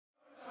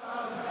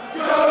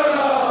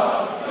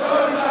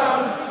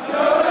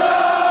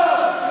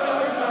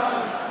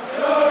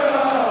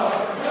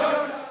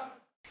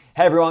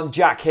Hey everyone,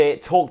 Jack here,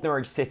 Talk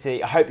Norwich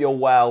City. I hope you're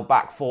well,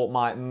 back for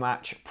my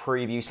match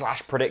preview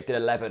 / predicted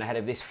 11 ahead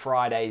of this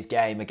Friday's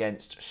game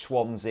against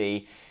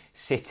Swansea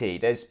City.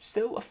 There's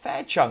still a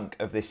fair chunk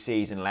of this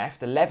season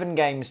left, 11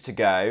 games to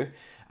go,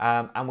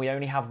 and we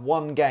only have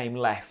one game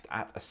left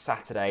at a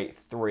Saturday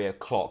 3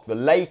 o'clock. The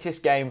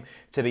latest game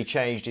to be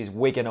changed is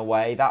Wigan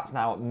away. That's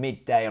now at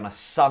midday on a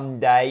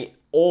Sunday.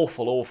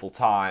 Awful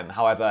time.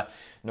 However,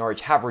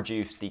 Norwich have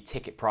reduced the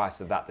ticket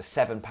price of that to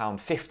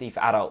 £7.50 for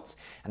adults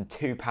and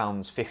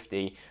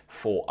 £2.50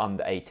 for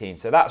under 18.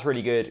 So that's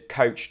really good.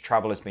 Coach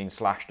travel has been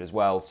slashed as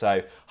well.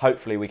 So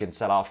hopefully we can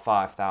sell our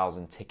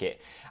 5,000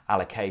 ticket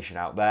allocation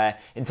out there.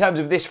 In terms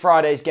of this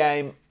Friday's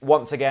game,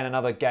 once again,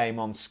 another game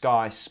on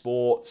Sky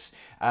Sports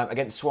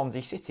against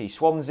Swansea City.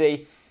 Swansea,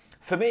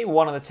 for me,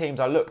 one of the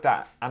teams I looked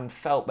at and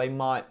felt they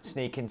might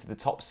sneak into the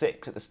top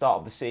 6 at the start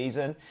of the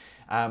season.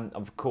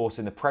 Of course,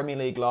 in the Premier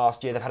League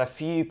last year, they've had a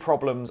few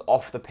problems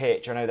off the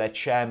pitch. I know their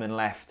chairman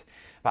left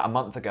about a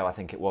month ago, I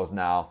think it was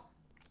now.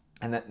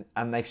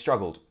 And they've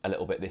struggled a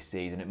little bit this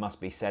season, it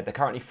must be said. They're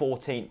currently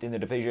 14th in the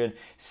division,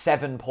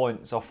 7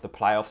 points off the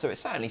playoff. So it's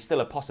certainly still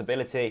a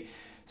possibility.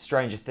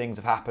 Stranger things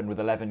have happened with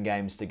 11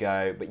 games to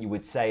go, but you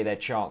would say their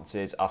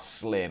chances are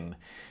slim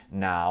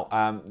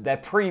now. Their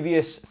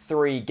previous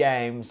 3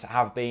 games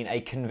have been a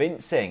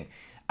convincing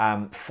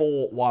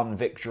 4-1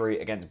 victory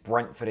against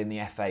Brentford in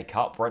the FA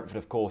Cup. Brentford,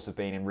 of course, have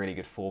been in really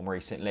good form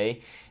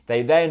recently.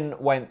 They then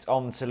went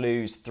on to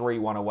lose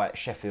 3-1 away at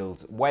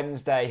Sheffield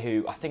Wednesday,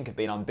 who I think have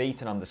been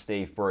unbeaten under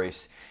Steve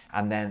Bruce.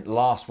 And then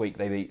last week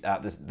they beat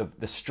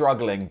the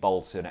struggling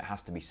Bolton, it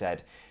has to be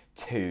said,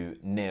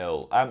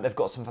 2-0. They've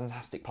got some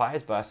fantastic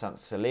players, Bersant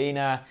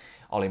Selina,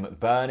 Ollie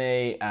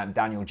McBurney,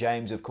 Daniel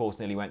James, of course,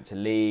 nearly went to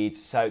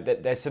Leeds. So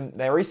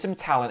there is some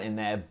talent in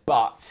there,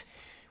 but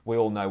we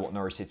all know what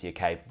Norwich City are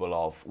capable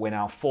of. We're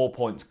now 4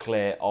 points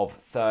clear of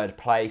 3rd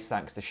place,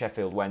 thanks to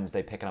Sheffield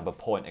Wednesday picking up a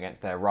point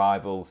against their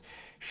rivals,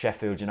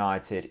 Sheffield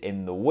United,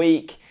 in the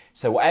week.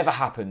 So whatever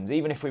happens,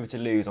 even if we were to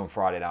lose on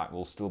Friday night,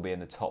 we'll still be in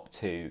the top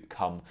 2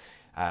 come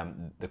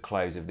the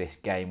close of this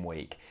game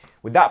week.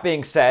 With that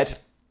being said,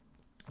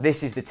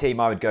 this is the team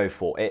I would go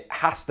for. It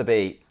has to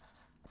be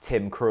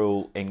Tim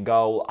Krul in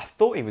goal. I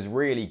thought he was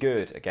really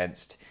good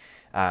against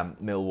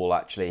Millwall,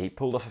 actually. He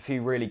pulled off a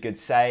few really good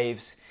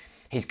saves.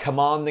 He's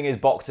commanding his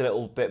box a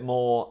little bit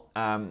more.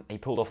 He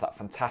pulled off that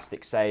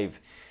fantastic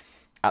save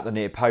at the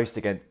near post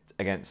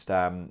against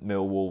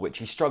Millwall, which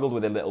he struggled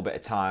with a little bit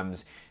at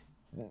times.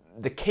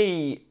 The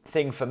key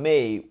thing for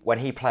me when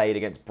he played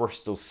against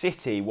Bristol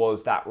City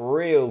was that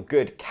real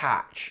good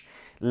catch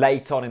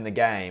late on in the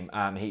game.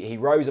 He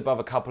rose above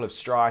a couple of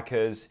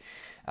strikers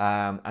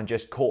and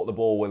just caught the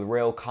ball with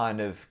real kind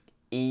of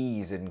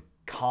ease and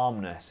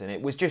calmness, and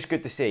it was just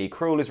good to see.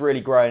 Krul has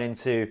really grown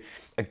into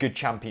a good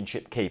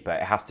championship keeper,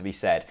 it has to be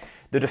said.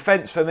 The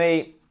defence for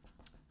me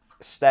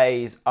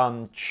stays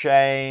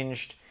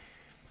unchanged.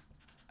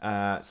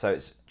 So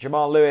it's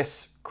Jamal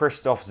Lewis,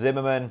 Christoph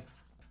Zimmerman,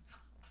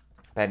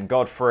 Ben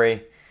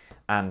Godfrey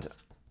and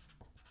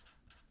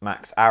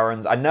Max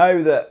Aarons. I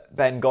know that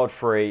Ben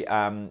Godfrey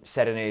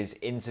said in his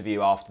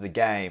interview after the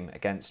game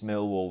against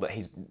Millwall that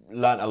he's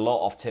learnt a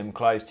lot off Tim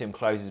Close. Tim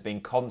Close has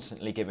been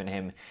constantly giving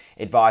him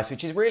advice,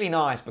 which is really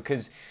nice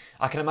because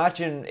I can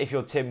imagine if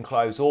you're Tim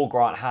Close or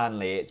Grant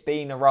Hanley, it's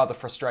been a rather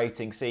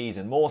frustrating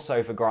season, more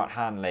so for Grant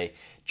Hanley,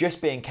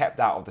 just being kept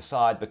out of the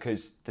side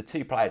because the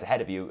 2 players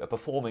ahead of you are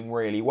performing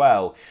really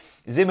well.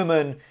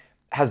 Zimmerman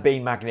has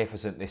been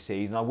magnificent this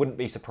season. I wouldn't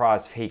be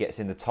surprised if he gets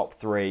in the top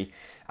 3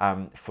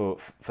 for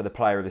the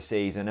player of the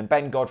season. And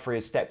Ben Godfrey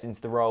has stepped into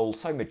the role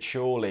so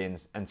maturely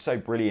and so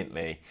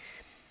brilliantly.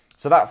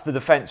 So that's the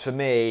defence for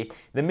me.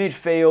 The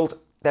midfield,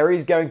 there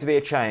is going to be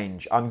a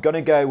change. I'm going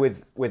to go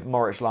with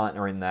Moritz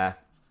Leitner in there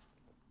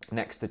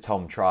next to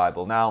Tom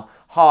Tribal. Now,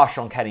 harsh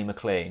on Kenny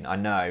McLean, I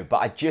know,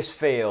 but I just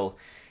feel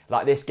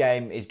like this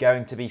game is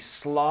going to be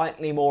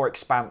slightly more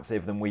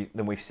expansive than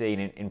we've seen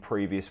in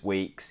previous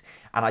weeks.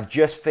 And I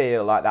just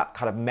feel like that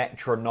kind of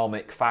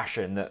metronomic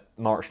fashion that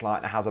Moritz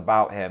Leitner has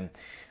about him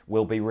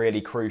will be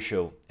really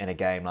crucial in a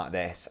game like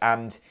this.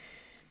 And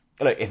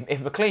look,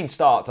 if McLean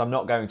starts, I'm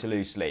not going to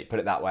lose sleep, put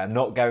it that way. I'm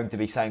not going to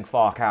be saying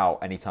fark out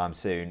anytime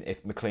soon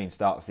if McLean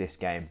starts this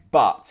game.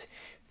 But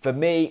for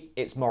me,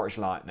 it's Moritz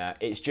Leitner.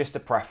 It's just a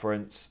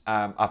preference.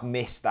 I've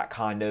missed that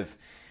kind of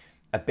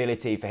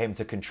ability for him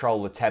to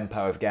control the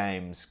tempo of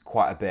games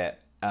quite a bit.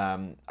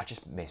 I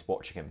just miss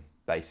watching him,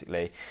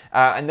 basically.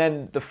 And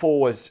then the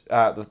forwards,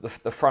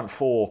 the front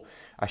 4,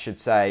 I should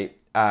say,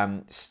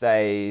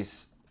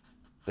 stays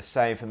the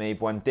same for me.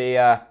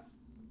 Buendia,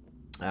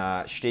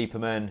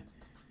 Stiepermann,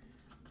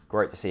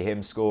 great to see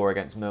him score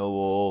against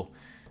Millwall.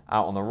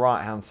 Out on the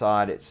right-hand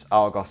side, it's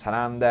Argos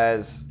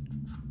Hernandez.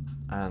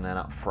 And then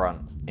up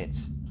front,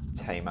 it's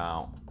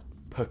Taimao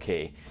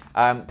Pukki.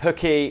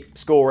 Pukki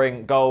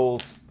scoring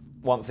goals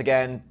once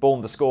again, born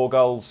to score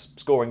goals,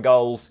 scoring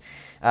goals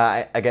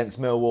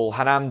against Millwall.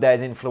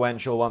 Hernandez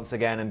influential once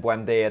again, and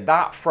Buendia.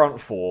 That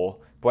front 4,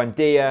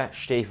 Buendia,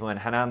 Stiepermann,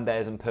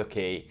 Hernandez and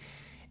Pukki,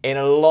 in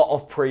a lot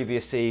of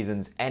previous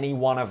seasons, any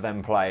one of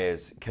them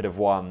players could have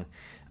won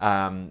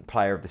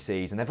player of the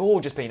season. They've all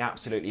just been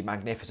absolutely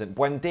magnificent.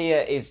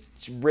 Buendia is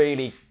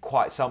really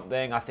quite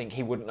something. I think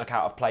he wouldn't look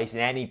out of place in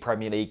any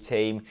Premier League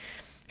team.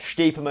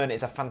 Stiepermann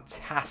is a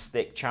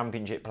fantastic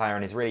Championship player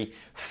and has really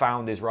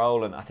found his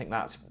role, and I think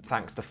that's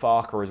thanks to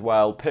Farke as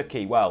well.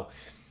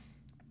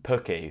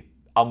 Pukki,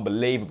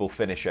 unbelievable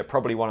finisher,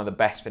 probably one of the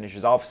best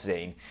finishers I've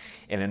seen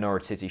in a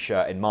Norwich City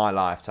shirt in my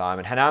lifetime.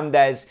 And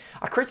Hernandez,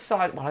 I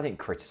didn't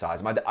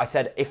criticise him. I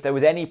said if there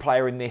was any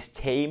player in this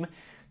team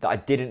that I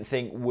didn't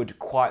think would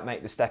quite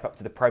make the step up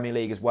to the Premier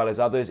League as well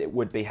as others, it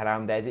would be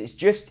Hernandez. It's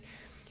just,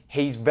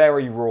 he's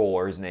very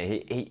raw, isn't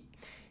he?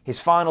 His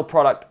final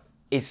product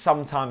is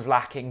sometimes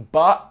lacking,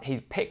 but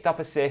he's picked up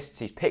assists,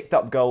 he's picked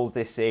up goals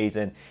this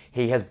season.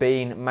 He has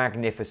been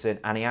magnificent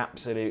and he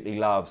absolutely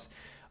loves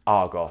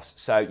Argos.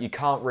 So you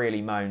can't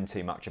really moan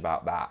too much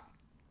about that.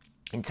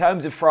 In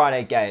terms of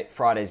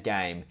Friday's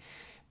game,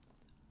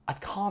 I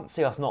can't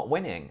see us not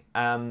winning.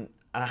 And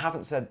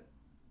I've said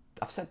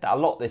that a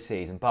lot this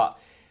season, but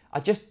I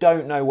just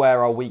don't know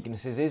where our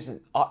weaknesses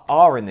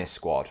are in this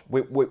squad.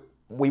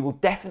 We will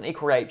definitely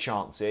create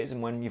chances,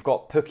 and when you've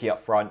got Pukki up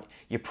front,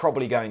 you're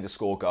probably going to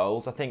score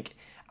goals. I think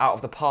out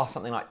of the past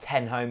something like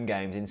 10 home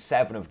games, in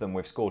 7 of them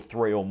we've scored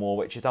 3 or more,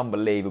 which is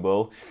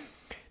unbelievable.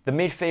 The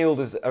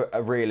midfielders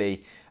are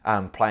really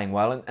playing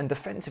well, and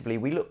defensively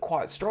we look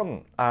quite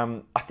strong.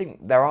 I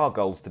think there are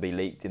goals to be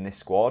leaked in this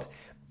squad,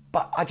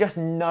 but I just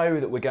know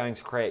that we're going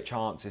to create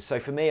chances.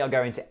 So for me, I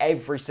go into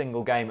every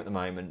single game at the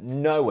moment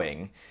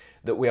knowing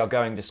that we are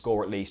going to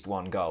score at least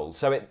 1 goal.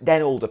 So it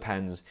then all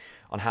depends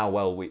on how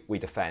well we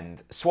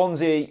defend.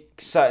 Swansea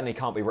certainly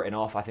can't be written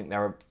off. I think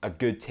they're a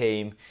good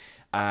team,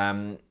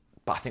 but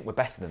I think we're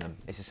better than them.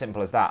 It's as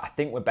simple as that. I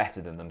think we're better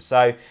than them.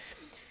 So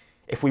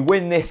if we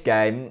win this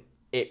game,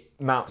 it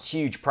mounts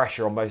huge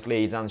pressure on both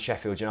Leeds and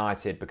Sheffield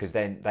United, because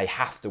then they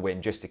have to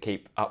win just to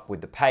keep up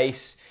with the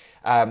pace.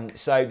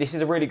 So this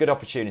is a really good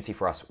opportunity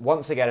for us.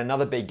 Once again,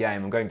 another big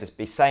game. I'm going to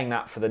be saying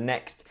that for the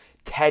next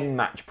 10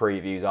 match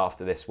previews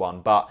after this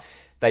one, but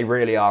they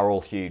really are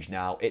all huge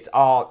now. It's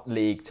our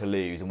league to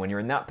lose, and when you're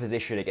in that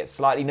position, it gets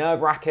slightly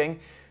nerve-wracking,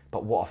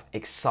 but what an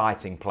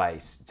exciting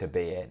place to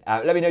be in.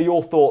 Let me know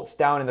your thoughts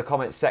down in the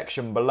comments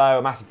section below.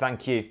 A massive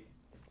thank you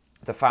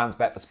to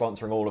FansBet for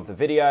sponsoring all of the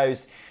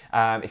videos.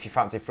 If you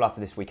fancy Flutter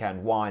this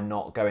weekend, why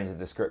not go into the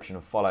description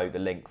and follow the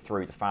link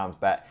through to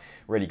FansBet.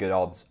 Really good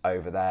odds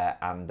over there.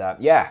 And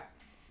yeah,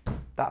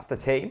 that's the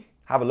team.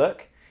 Have a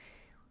look.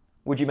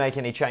 Would you make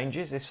any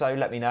changes? If so,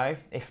 let me know.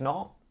 If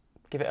not,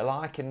 give it a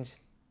like and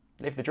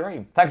live the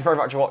dream. Thanks very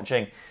much for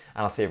watching, and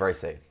I'll see you very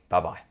soon.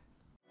 Bye-bye.